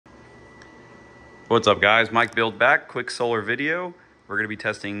What's up guys, Mike Build back, quick solar video. We're going to be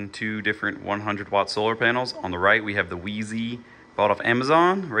testing two different 100 watt solar panels. On the right we have the Weize, bought off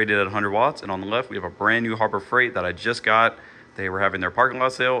Amazon, rated at 100 watts. And on the left we have a brand new Harbor Freight that I just got. They were having their parking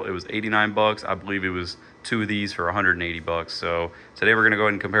lot sale. It was 89 bucks. I believe it was two of these for 180 bucks. So today we're going to go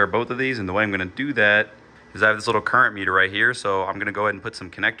ahead and compare both of these. And the way I'm going to do that is I have this little current meter right here. So I'm going to go ahead and put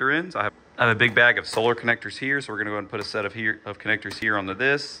some connector in. So I have a big bag of solar connectors here. So we're going to go ahead and put a set of connectors here onto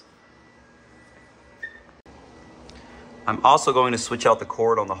this. I'm also going to switch out the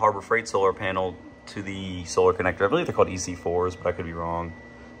cord on the Harbor Freight solar panel to the solar connector. I believe they're called EC4s, but I could be wrong.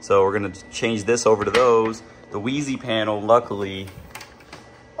 So we're going to change this over to those. The Weize panel, luckily,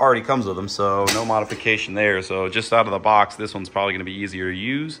 already comes with them, so no modification there. So just out of the box, this one's probably going to be easier to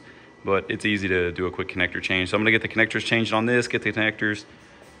use, but it's easy to do a quick connector change. So I'm going to get the connectors changed on this, get the connectors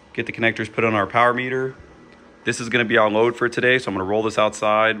put on our power meter. This is going to be our load for today, so I'm going to roll this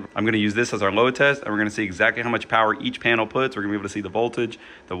outside. I'm going to use this as our load test, and we're going to see exactly how much power each panel puts. We're going to be able to see the voltage,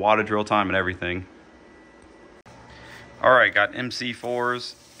 the wattage real time, and everything. All right, got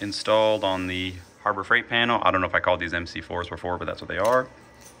MC4s installed on the Harbor Freight panel. I don't know if I called these MC4s before, but that's what they are.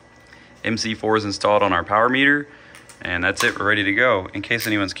 MC4s installed on our power meter, and that's it. We're ready to go. In case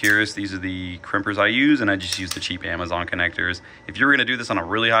anyone's curious, these are the crimpers I use, and I just use the cheap Amazon connectors. If you're gonna do this on a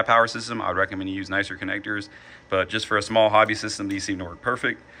really high power system, I would recommend you use nicer connectors, but just for a small hobby system, these seem to work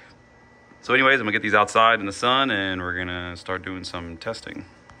perfect. So anyways, I'm gonna get these outside in the sun, and we're gonna start doing some testing.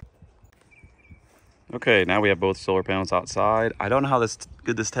 Okay, now we have both solar panels outside. I don't know how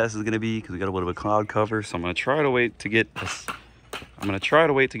good this test is gonna be because we got a little bit of cloud cover, so I'm gonna try to wait to get as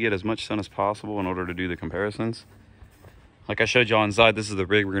much sun as possible in order to do the comparisons. Like I showed you on inside, this is the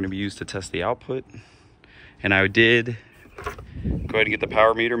rig we're going to be used to test the output. And I did go ahead and get the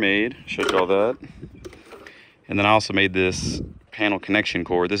power meter made, showed you all that. And then I also made this panel connection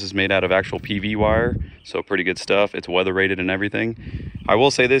cord. This is made out of actual PV wire, so pretty good stuff. It's weather rated and everything. I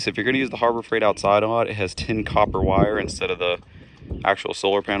will say this, if you're going to use the Harbor Freight outside a lot, it has tin copper wire instead of the actual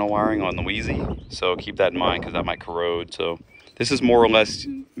solar panel wiring on the Weize. So keep that in mind because that might corrode. So this is more or less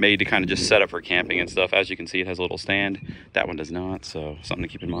made to kind of just set up for camping and stuff. As you can see, it has a little stand. That one does not, so something to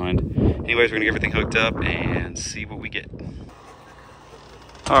keep in mind. Anyways, we're gonna get everything hooked up and see what we get.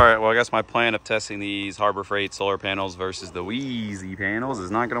 All right, well, I guess my plan of testing these Harbor Freight solar panels versus the Weize panels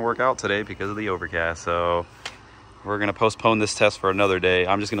is not gonna work out today because of the overcast. So we're gonna postpone this test for another day.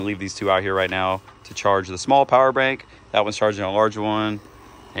 I'm just gonna leave these two out here right now to charge the small power bank. That one's charging a larger one.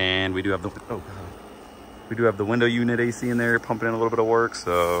 And we do have the window unit AC in there pumping in a little bit of work.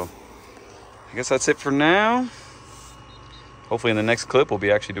 So I guess that's it for now. Hopefully in the next clip, we'll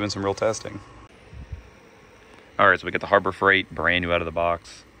be actually doing some real testing. All right, so we got the Harbor Freight brand new out of the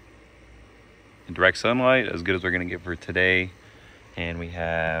box. In direct sunlight, as good as we're gonna get for today. And we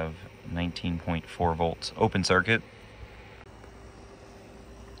have 19.4 volts open circuit.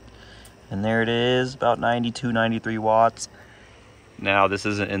 And there it is, about 92, 93 watts. Now, this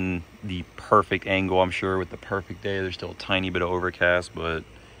isn't in the perfect angle, I'm sure, with the perfect day. There's still a tiny bit of overcast, but,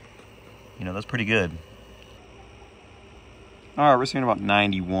 you know, that's pretty good. All right, we're seeing about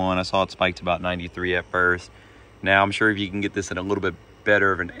 91. I saw it spiked to about 93 at first. Now, I'm sure if you can get this at a little bit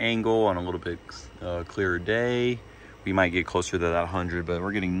better of an angle on a little bit clearer day, we might get closer to that 100, but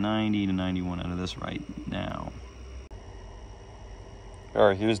we're getting 90 to 91 out of this right now. All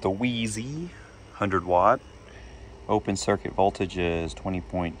right, here's the Weize 100 watt. Open circuit voltage is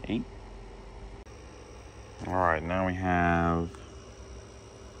 20.8. All right, now we have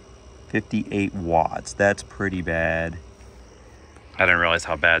 58 watts. That's pretty bad. I didn't realize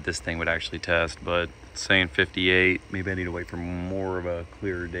how bad this thing would actually test, but it's saying 58. Maybe I need to wait for more of a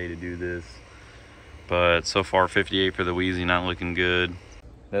clearer day to do this. But so far, 58 for the Weize, not looking good.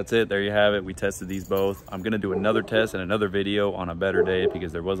 That's it, there you have it. We tested these both. I'm gonna do another test and another video on a better day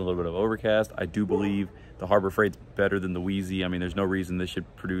because there was a little bit of overcast. I do believe the Harbor Freight's better than the Weize. I mean, there's no reason this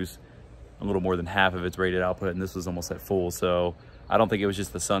should produce a little more than half of its rated output, and this was almost at full. So I don't think it was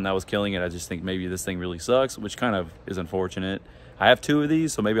just the sun that was killing it. I just think maybe this thing really sucks, which kind of is unfortunate. I have two of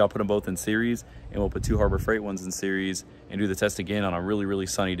these, so maybe I'll put them both in series, and we'll put two Harbor Freight ones in series and do the test again on a really, really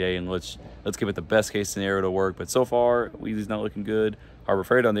sunny day, and let's give it the best case scenario to work. But so far, Weize's not looking good. Harbor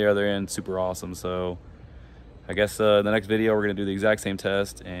Freight on the other end, super awesome. So I guess the next video, we're gonna do the exact same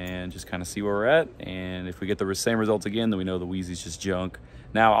test and just kind of see where we're at. And if we get the same results again, then we know the Weize's just junk.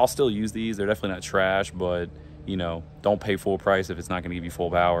 Now, I'll still use these. They're definitely not trash, but, you know, don't pay full price if it's not gonna give you full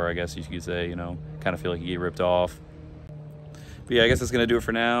power, I guess you could say, you know, kind of feel like you get ripped off. But yeah, I guess that's gonna do it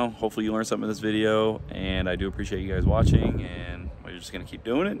for now. Hopefully you learned something in this video, and I do appreciate you guys watching, and we're just gonna keep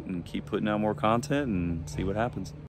doing it and keep putting out more content and see what happens.